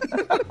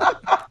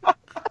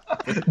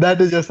 That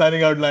is your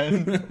signing out line.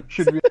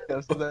 Should be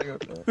your signing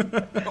out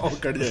line. Oh,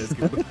 cut jaye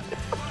iske ऊपर.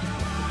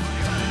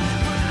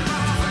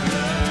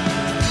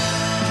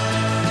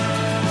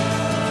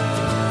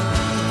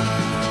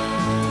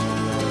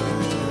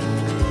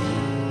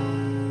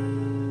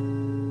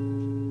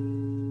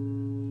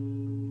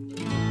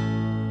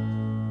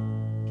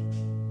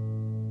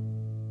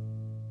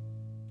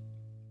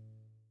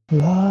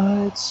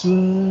 Lights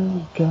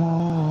will guide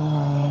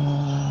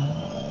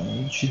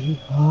you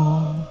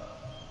home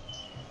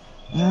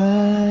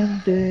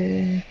and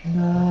ignite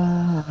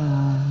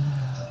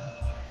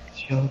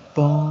your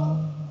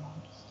bones.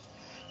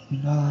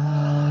 And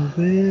I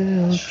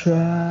will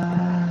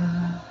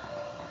try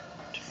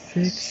to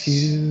fix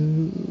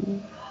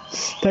you.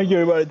 Thank you,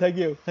 everybody.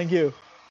 Thank you.